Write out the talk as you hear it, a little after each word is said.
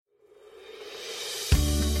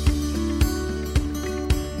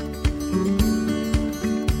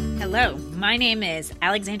Hello, my name is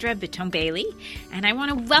Alexandra Bitton-Bailey, and I want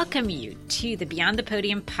to welcome you to the Beyond the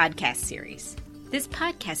Podium podcast series. This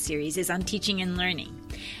podcast series is on teaching and learning,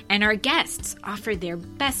 and our guests offer their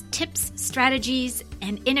best tips, strategies,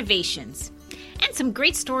 and innovations, and some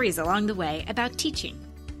great stories along the way about teaching.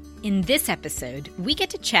 In this episode, we get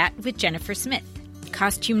to chat with Jennifer Smith,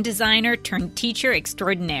 costume designer turned teacher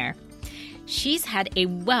extraordinaire. She's had a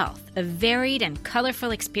wealth of varied and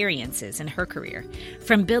colorful experiences in her career,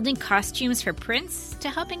 from building costumes for prints to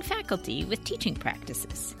helping faculty with teaching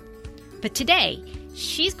practices. But today,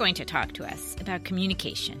 she's going to talk to us about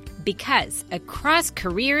communication, because across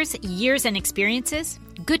careers, years, and experiences,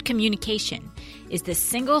 good communication is the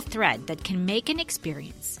single thread that can make an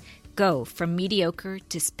experience go from mediocre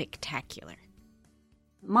to spectacular.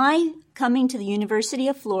 My coming to the University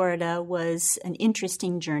of Florida was an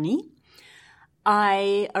interesting journey.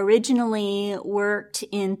 I originally worked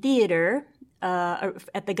in theater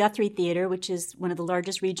at the Guthrie Theater, which is one of the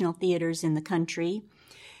largest regional theaters in the country.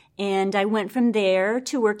 And I went from there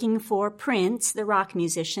to working for Prince, the rock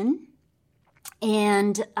musician.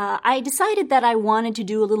 And I decided that I wanted to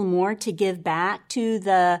do a little more to give back to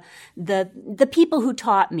the people who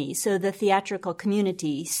taught me, so the theatrical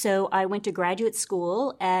community. So I went to graduate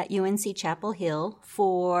school at UNC Chapel Hill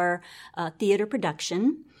for theater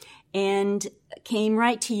production and came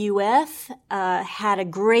right to UF, had a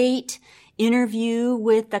great interview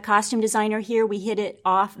with the costume designer here. We hit it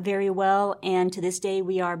off very well, and to this day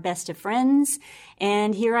we are best of friends.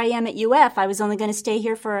 And here I am at UF. I was only going to stay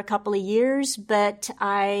here for a couple of years, but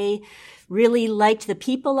I really liked the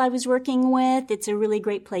people I was working with. It's a really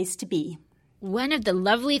great place to be. One of the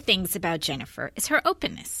lovely things about Jennifer is her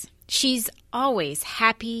openness. She's always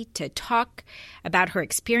happy to talk about her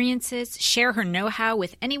experiences, share her know-how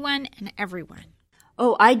with anyone and everyone.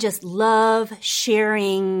 Oh, I just love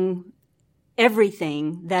sharing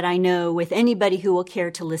everything that I know with anybody who will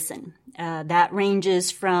care to listen. That ranges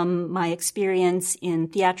from my experience in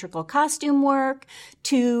theatrical costume work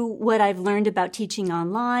to what I've learned about teaching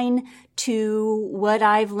online to what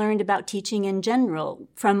I've learned about teaching in general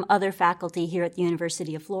from other faculty here at the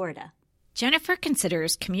University of Florida. Jennifer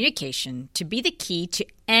considers communication to be the key to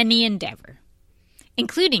any endeavor,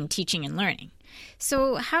 including teaching and learning.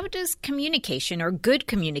 So how does communication or good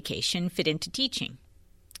communication fit into teaching?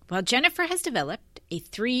 Well, Jennifer has developed a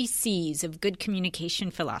 3 C's of good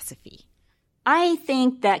communication philosophy. I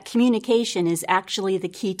think that communication is actually the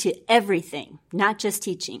key to everything, not just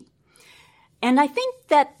teaching. And I think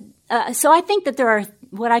that, there are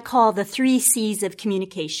what I call the 3 C's of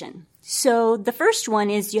communication. So the first one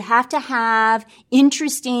is you have to have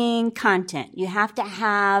interesting content. You have to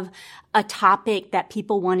have a topic that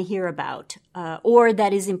people want to hear about, or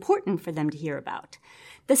that is important for them to hear about.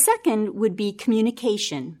 The second would be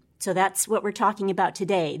communication. So that's what we're talking about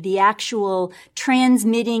today, the actual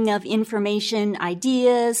transmitting of information,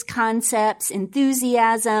 ideas, concepts,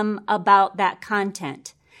 enthusiasm about that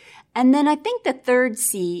content. And then I think the third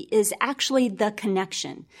C is actually the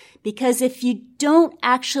connection. Because if you don't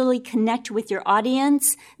actually connect with your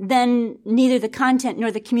audience, then neither the content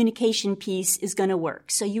nor the communication piece is going to work.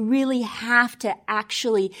 So you really have to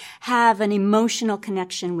actually have an emotional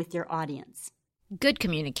connection with your audience. Good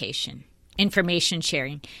communication, information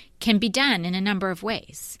sharing, can be done in a number of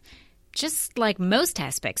ways. Just like most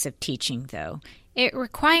aspects of teaching, though, it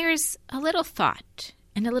requires a little thought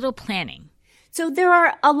and a little planning. So there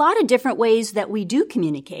are a lot of different ways that we do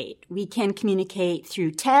communicate. We can communicate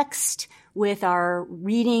through text with our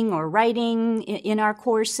reading or writing in our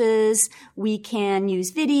courses. We can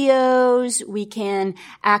use videos. We can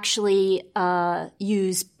actually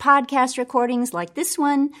use podcast recordings like this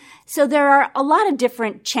one. So there are a lot of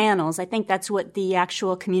different channels. I think that's what the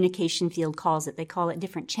actual communication field calls it. They call it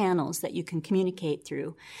different channels that you can communicate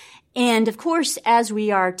through. And of course, as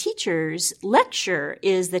we are teachers, lecture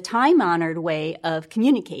is the time-honored way of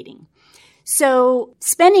communicating. So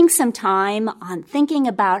spending some time on thinking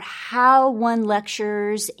about how one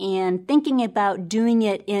lectures and thinking about doing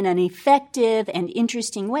it in an effective and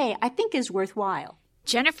interesting way, I think is worthwhile.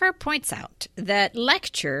 Jennifer points out that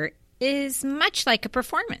lecture is much like a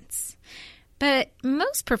performance. But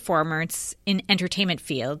most performers in entertainment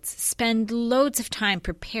fields spend loads of time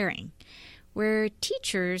preparing, where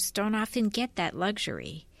teachers don't often get that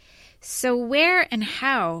luxury. So where and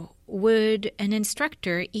how would an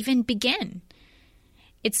instructor even begin?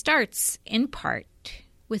 It starts, in part,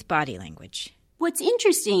 with body language. What's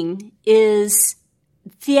interesting is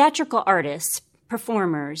theatrical artists,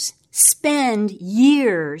 performers, spend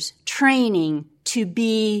years training to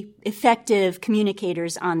be effective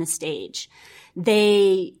communicators on the stage.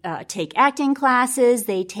 They take acting classes,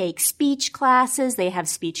 they take speech classes, they have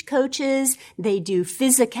speech coaches, they do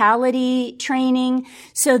physicality training.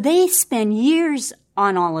 So they spend years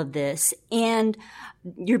on all of this, and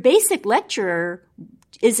your basic lecturer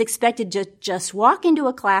is expected to just walk into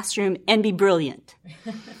a classroom and be brilliant.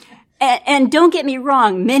 And don't get me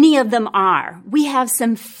wrong, many of them are. We have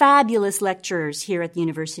some fabulous lecturers here at the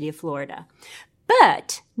University of Florida.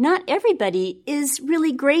 But not everybody is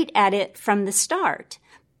really great at it from the start.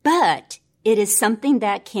 But it is something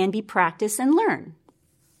that can be practiced and learned.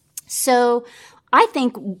 So I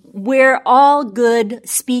think where all good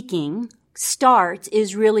speaking starts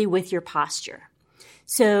is really with your posture.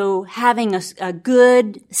 So having a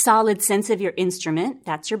good, solid sense of your instrument,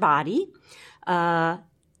 that's your body.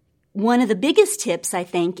 One of the biggest tips, I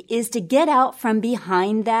think, is to get out from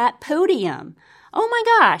behind that podium. Oh my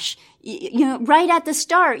gosh, right at the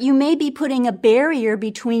start, you may be putting a barrier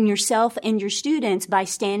between yourself and your students by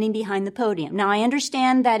standing behind the podium. Now, I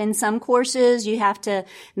understand that in some courses you have to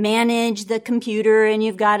manage the computer and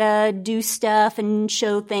you've got to do stuff and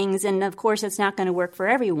show things, and of course it's not going to work for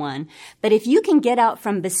everyone. But if you can get out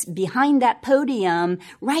from behind that podium,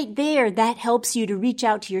 right there, that helps you to reach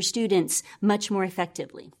out to your students much more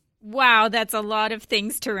effectively. Wow, that's a lot of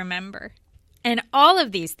things to remember. And all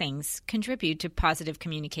of these things contribute to positive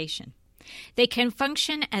communication. They can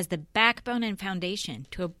function as the backbone and foundation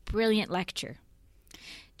to a brilliant lecture.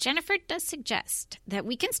 Jennifer does suggest that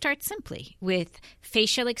we can start simply with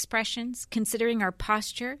facial expressions, considering our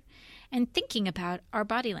posture, and thinking about our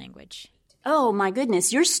body language. Oh, my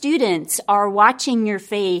goodness. Your students are watching your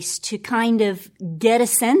face to kind of get a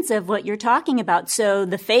sense of what you're talking about. So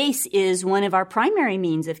the face is one of our primary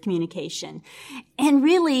means of communication. And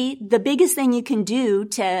really, the biggest thing you can do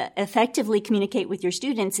to effectively communicate with your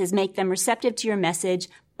students is make them receptive to your message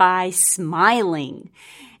by smiling.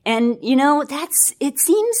 And, it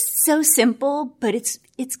seems so simple, but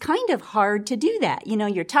it's kind of hard to do that.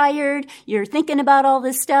 You're tired, you're thinking about all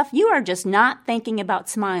this stuff, you are just not thinking about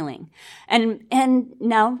smiling. And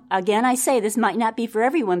now, again, I say this might not be for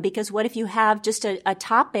everyone, because what if you have just a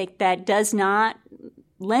topic that does not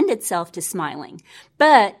lend itself to smiling?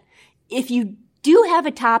 But if you do have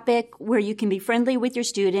a topic where you can be friendly with your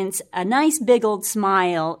students, a nice big old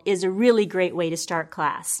smile is a really great way to start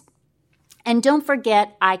class. And don't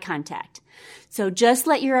forget eye contact. So just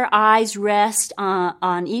let your eyes rest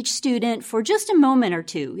on each student for just a moment or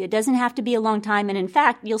two. It doesn't have to be a long time. And in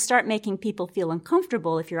fact, you'll start making people feel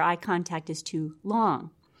uncomfortable if your eye contact is too long.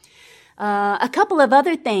 A couple of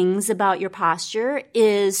other things about your posture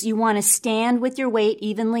is you want to stand with your weight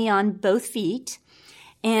evenly on both feet.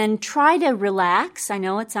 And try to relax. I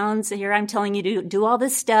know it sounds, here I'm telling you to do all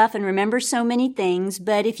this stuff and remember so many things,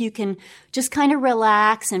 but if you can just kind of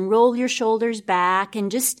relax and roll your shoulders back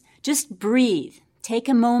and just breathe. Take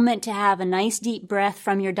a moment to have a nice deep breath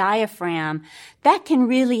from your diaphragm. That can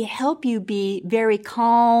really help you be very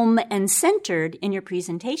calm and centered in your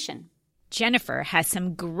presentation. Jennifer has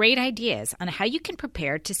some great ideas on how you can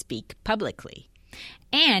prepare to speak publicly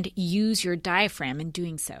and use your diaphragm in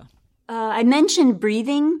doing so. I mentioned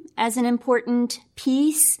breathing as an important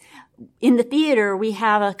piece. In the theater, we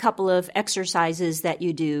have a couple of exercises that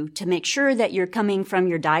you do to make sure that you're coming from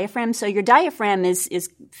your diaphragm. So your diaphragm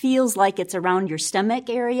feels like it's around your stomach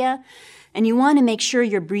area, and you want to make sure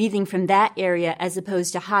you're breathing from that area as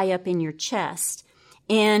opposed to high up in your chest.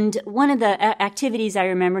 And one of the activities I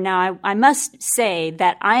remember now, I must say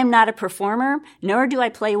that I am not a performer, nor do I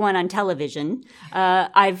play one on television.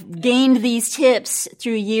 I've gained these tips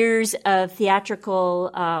through years of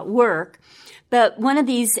theatrical work. But one of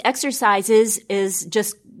these exercises is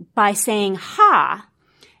just by saying ha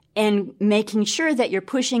and making sure that you're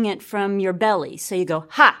pushing it from your belly. So you go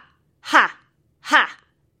ha, ha, ha,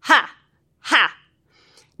 ha, ha.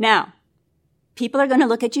 Now, people are going to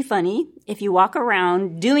look at you funny if you walk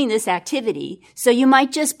around doing this activity. So you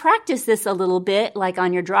might just practice this a little bit, like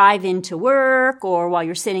on your drive into work or while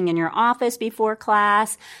you're sitting in your office before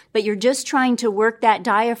class. But you're just trying to work that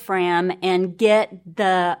diaphragm and get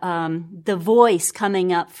the voice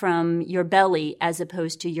coming up from your belly as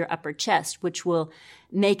opposed to your upper chest, which will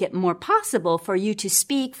make it more possible for you to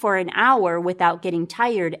speak for an hour without getting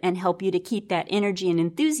tired and help you to keep that energy and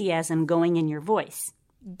enthusiasm going in your voice.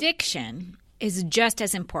 Diction is just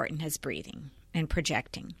as important as breathing and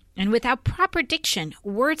projecting. And without proper diction,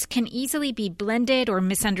 words can easily be blended or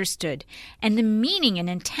misunderstood, and the meaning and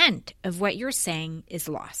intent of what you're saying is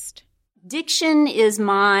lost. Diction is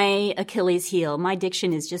my Achilles heel. My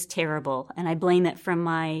diction is just terrible, and I blame it from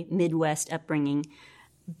my Midwest upbringing.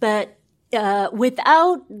 But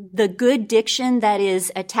without the good diction that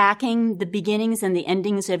is attacking the beginnings and the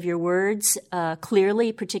endings of your words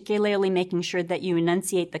clearly, particularly making sure that you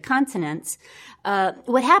enunciate the consonants,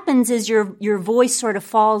 what happens is your voice sort of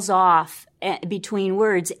falls off between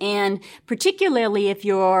words, and particularly if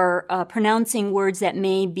you're pronouncing words that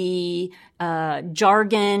may be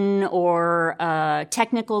jargon or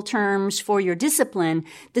technical terms for your discipline,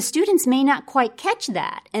 the students may not quite catch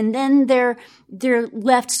that, and then they're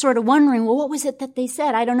left sort of wondering, well, what was it that they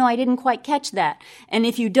said? I don't know, I didn't quite catch that. And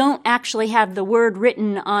if you don't actually have the word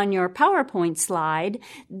written on your PowerPoint slide,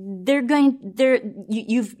 you've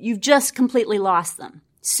just completely lost them.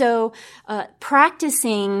 So,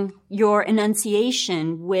 practicing your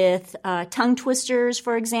enunciation with tongue twisters,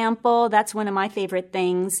 for example, that's one of my favorite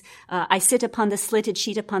things. I sit upon the slitted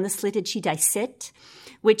sheet I sit,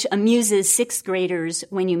 which amuses sixth graders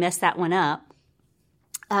when you mess that one up.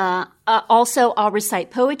 Also, I'll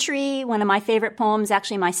recite poetry. One of my favorite poems,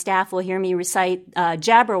 actually my staff will hear me recite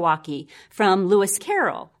Jabberwocky from Lewis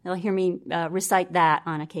Carroll. They'll hear me recite that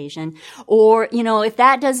on occasion. Or, if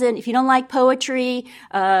you don't like poetry,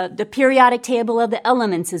 the periodic table of the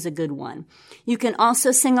elements is a good one. You can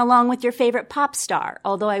also sing along with your favorite pop star,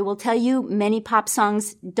 although I will tell you many pop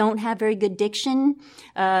songs don't have very good diction.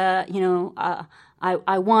 I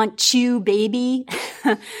want you, baby,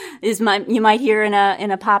 you might hear in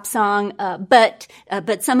a pop song, but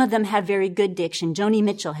some of them have very good diction. Joni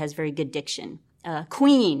Mitchell has very good diction.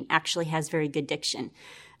 Queen actually has very good diction.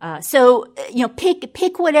 So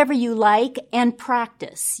pick whatever you like and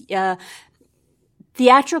practice.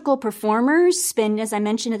 Theatrical performers as I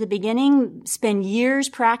mentioned at the beginning, spend years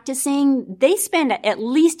practicing. They spend at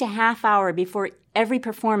least a half hour before every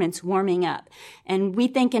performance warming up. And we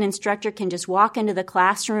think an instructor can just walk into the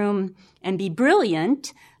classroom and be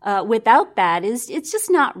brilliant. Without that, it's just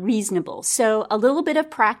not reasonable. So a little bit of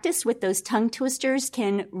practice with those tongue twisters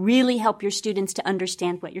can really help your students to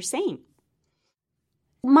understand what you're saying.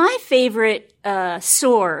 My favorite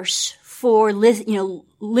source for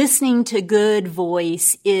listening to good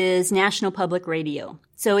voice is National Public Radio.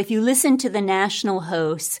 So if you listen to the national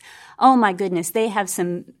hosts, oh my goodness, they have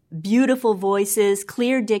some beautiful voices,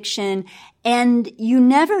 clear diction, and you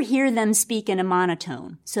never hear them speak in a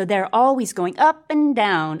monotone. So they're always going up and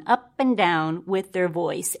down with their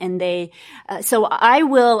voice. And so I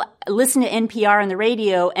will listen to NPR on the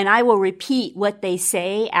radio and I will repeat what they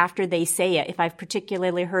say after they say it, if I've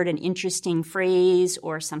particularly heard an interesting phrase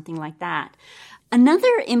or something like that.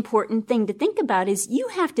 Another important thing to think about is you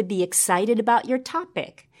have to be excited about your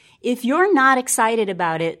topic. If you're not excited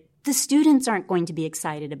about it, the students aren't going to be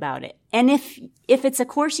excited about it. And if it's a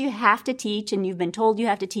course you have to teach and you've been told you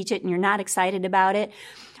have to teach it and you're not excited about it,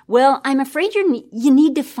 well, I'm afraid you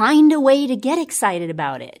need to find a way to get excited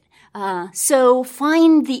about it. So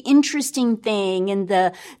find the interesting thing and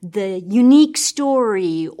the unique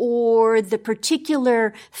story or the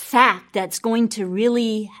particular fact that's going to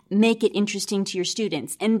really make it interesting to your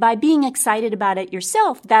students. And by being excited about it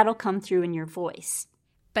yourself, that'll come through in your voice.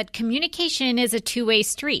 But communication is a two-way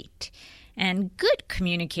street, and good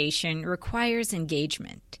communication requires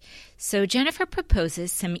engagement. So Jennifer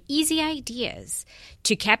proposes some easy ideas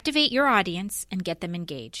to captivate your audience and get them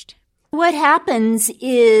engaged. What happens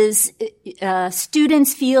is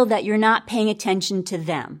students feel that you're not paying attention to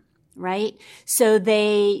them, right? So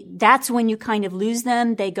that's when you kind of lose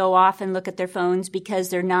them. They go off and look at their phones because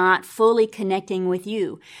they're not fully connecting with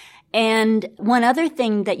you. And one other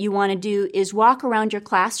thing that you want to do is walk around your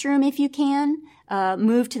classroom if you can,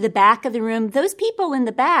 move to the back of the room. Those people in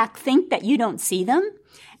the back think that you don't see them,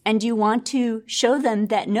 and you want to show them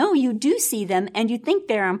that, no, you do see them and you think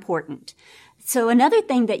they're important. So another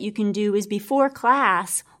thing that you can do is before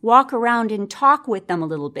class, walk around and talk with them a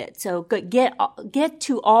little bit. So get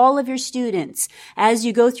to all of your students. As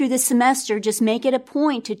you go through the semester, just make it a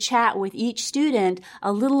point to chat with each student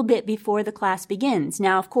a little bit before the class begins.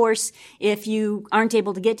 Now, of course, if you aren't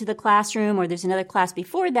able to get to the classroom or there's another class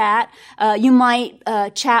before that, you might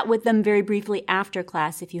chat with them very briefly after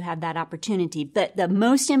class if you have that opportunity. But the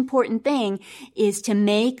most important thing is to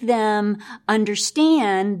make them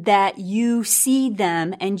understand that you see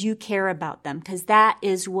them and you care about them, because that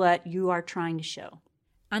is what you are trying to show.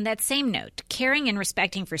 On that same note, caring and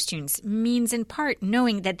respecting for students means in part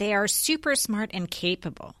knowing that they are super smart and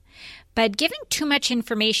capable. But giving too much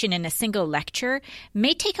information in a single lecture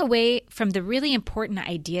may take away from the really important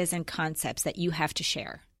ideas and concepts that you have to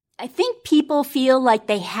share. I think people feel like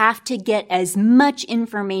they have to get as much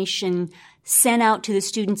information sent out to the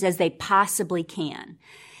students as they possibly can.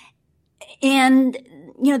 And,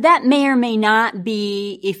 that may or may not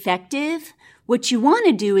be effective. What you want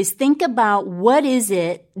to do is think about what is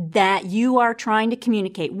it that you are trying to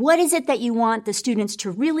communicate? What is it that you want the students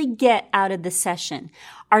to really get out of the session?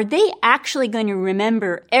 Are they actually going to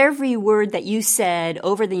remember every word that you said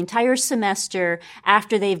over the entire semester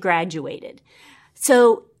after they've graduated?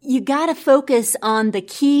 So you got to focus on the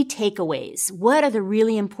key takeaways. What are the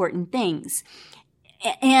really important things?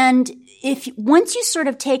 And once you sort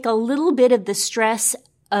of take a little bit of the stress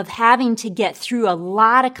of having to get through a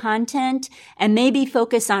lot of content and maybe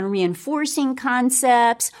focus on reinforcing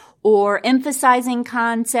concepts or emphasizing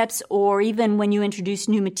concepts, or even when you introduce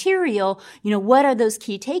new material, what are those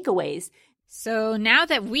key takeaways? So now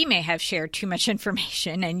that we may have shared too much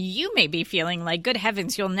information and you may be feeling like, good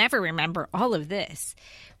heavens, you'll never remember all of this,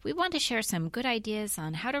 we want to share some good ideas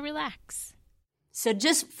on how to relax. So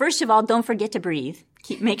just first of all, don't forget to breathe.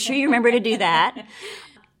 Make sure you remember to do that.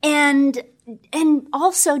 And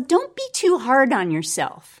also don't be too hard on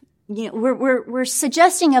yourself. We're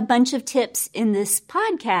suggesting a bunch of tips in this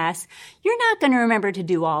podcast. You're not going to remember to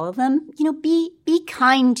do all of them. Be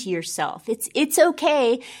kind to yourself. It's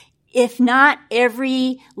okay if not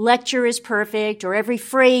every lecture is perfect or every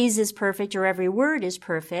phrase is perfect or every word is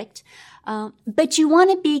perfect. But you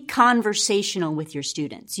want to be conversational with your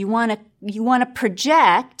students. You want to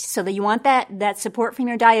project so that you want that support from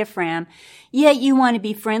your diaphragm, yet you want to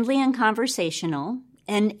be friendly and conversational.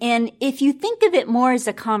 And if you think of it more as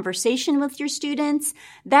a conversation with your students,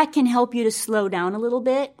 that can help you to slow down a little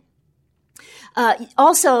bit.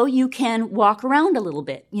 Also, you can walk around a little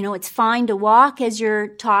bit. It's fine to walk as you're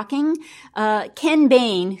talking. Ken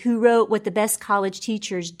Bain, who wrote What the Best College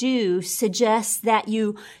Teachers Do, suggests that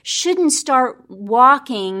you shouldn't start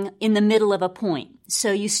walking in the middle of a point.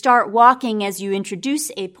 So you start walking as you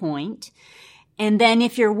introduce a point. And then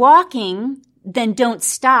if you're walking, then don't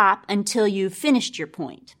stop until you've finished your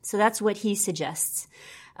point. So that's what he suggests.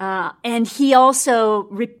 And he also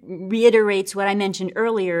reiterates what I mentioned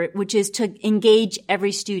earlier, which is to engage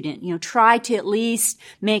every student. Try to at least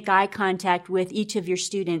make eye contact with each of your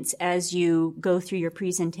students as you go through your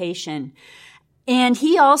presentation. And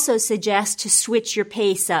he also suggests to switch your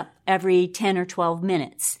pace up every 10 or 12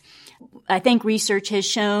 minutes. I think research has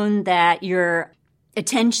shown that your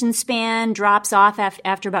attention span drops off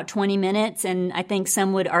after about 20 minutes, and I think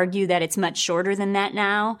some would argue that it's much shorter than that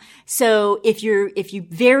now. So if you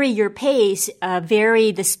vary your pace,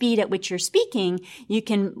 vary the speed at which you're speaking, you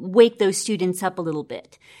can wake those students up a little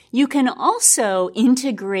bit. You can also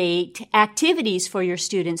integrate activities for your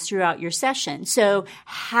students throughout your session. So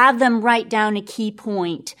have them write down a key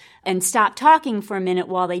point and stop talking for a minute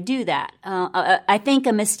while they do that. I think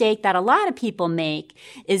a mistake that a lot of people make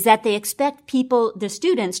is that they expect the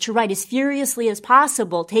students to write as furiously as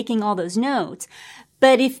possible, taking all those notes.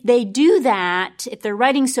 But if they do that, if they're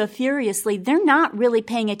writing so furiously, they're not really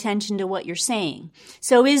paying attention to what you're saying.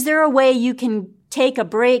 So is there a way you can take a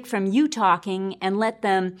break from you talking and let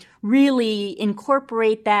them really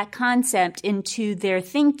incorporate that concept into their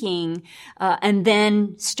thinking, and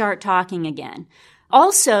then start talking again?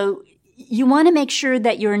 Also, you want to make sure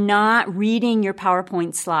that you're not reading your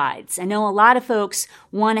PowerPoint slides. I know a lot of folks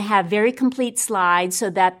want to have very complete slides so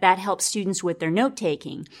that helps students with their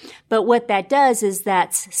note-taking. But what that does is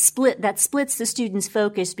that splits the student's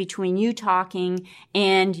focus between you talking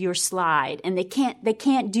and your slide. And they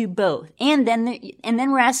can't do both. And then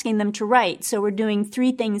we're asking them to write. So we're doing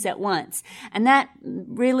 3 things at once. And that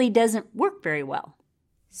really doesn't work very well.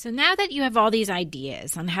 So now that you have all these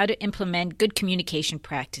ideas on how to implement good communication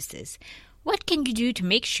practices, what can you do to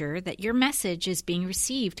make sure that your message is being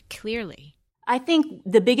received clearly? I think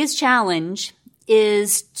the biggest challenge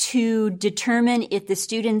is to determine if the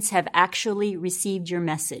students have actually received your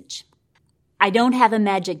message. I don't have a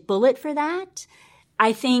magic bullet for that.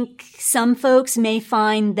 I think some folks may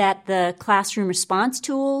find that the classroom response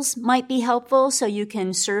tools might be helpful, so you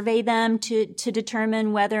can survey them to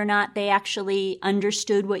determine whether or not they actually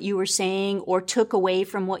understood what you were saying or took away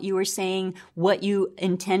from what you were saying what you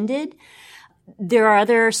intended. There are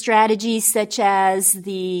other strategies such as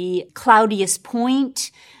the Claudius Point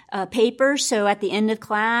paper. So at the end of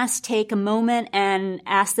class, take a moment and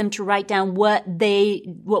ask them to write down what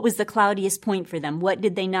was the Claudius point for them. What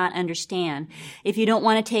did they not understand? If you don't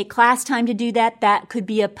want to take class time to do that, that could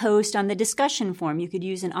be a post on the discussion forum. You could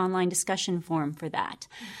use an online discussion forum for that.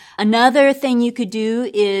 Another thing you could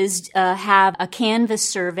do is have a Canvas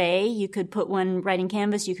survey. You could put one right in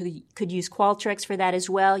Canvas. You could use Qualtrics for that as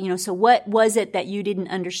well. So what was it that you didn't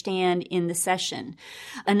understand in the session?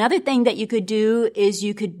 Another thing that you could do is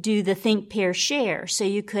you could do the think, pair, share. So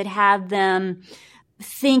you could have them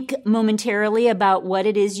think momentarily about what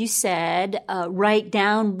it is you said, write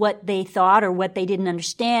down what they thought or what they didn't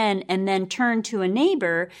understand, and then turn to a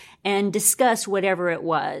neighbor and discuss whatever it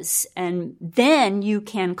was. And then you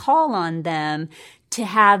can call on them to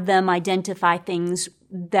have them identify things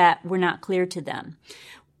that were not clear to them.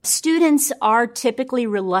 Students are typically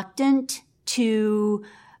reluctant to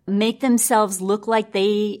make themselves look like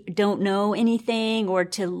they don't know anything, or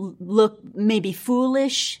to look maybe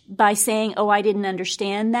foolish by saying, oh, I didn't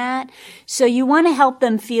understand that. So you want to help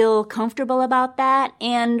them feel comfortable about that.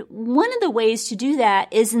 And one of the ways to do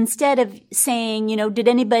that is, instead of saying,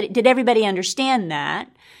 did everybody understand that,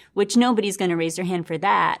 which nobody's going to raise their hand for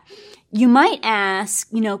that, you might ask,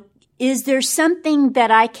 is there something that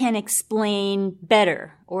I can explain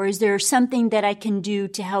better? Or is there something that I can do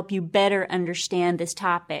to help you better understand this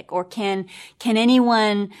topic? Or can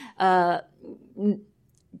anyone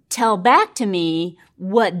tell back to me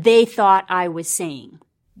what they thought I was saying?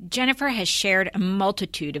 Jennifer has shared a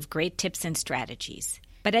multitude of great tips and strategies.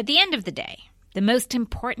 But at the end of the day, the most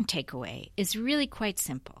important takeaway is really quite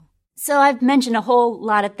simple. So I've mentioned a whole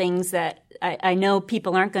lot of things that I know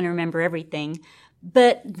people aren't going to remember everything.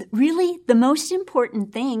 But really, the most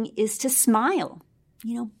important thing is to smile.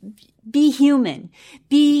 Be human.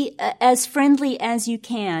 Be as friendly as you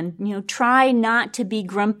can. Try not to be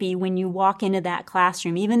grumpy when you walk into that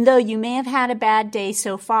classroom. Even though you may have had a bad day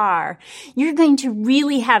so far, you're going to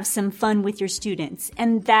really have some fun with your students,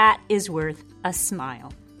 and that is worth a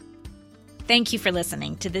smile. Thank you for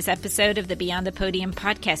listening to this episode of the Beyond the Podium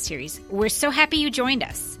podcast series. We're so happy you joined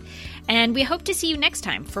us. And we hope to see you next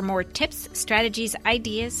time for more tips, strategies,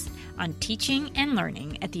 ideas on teaching and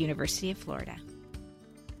learning at the University of Florida.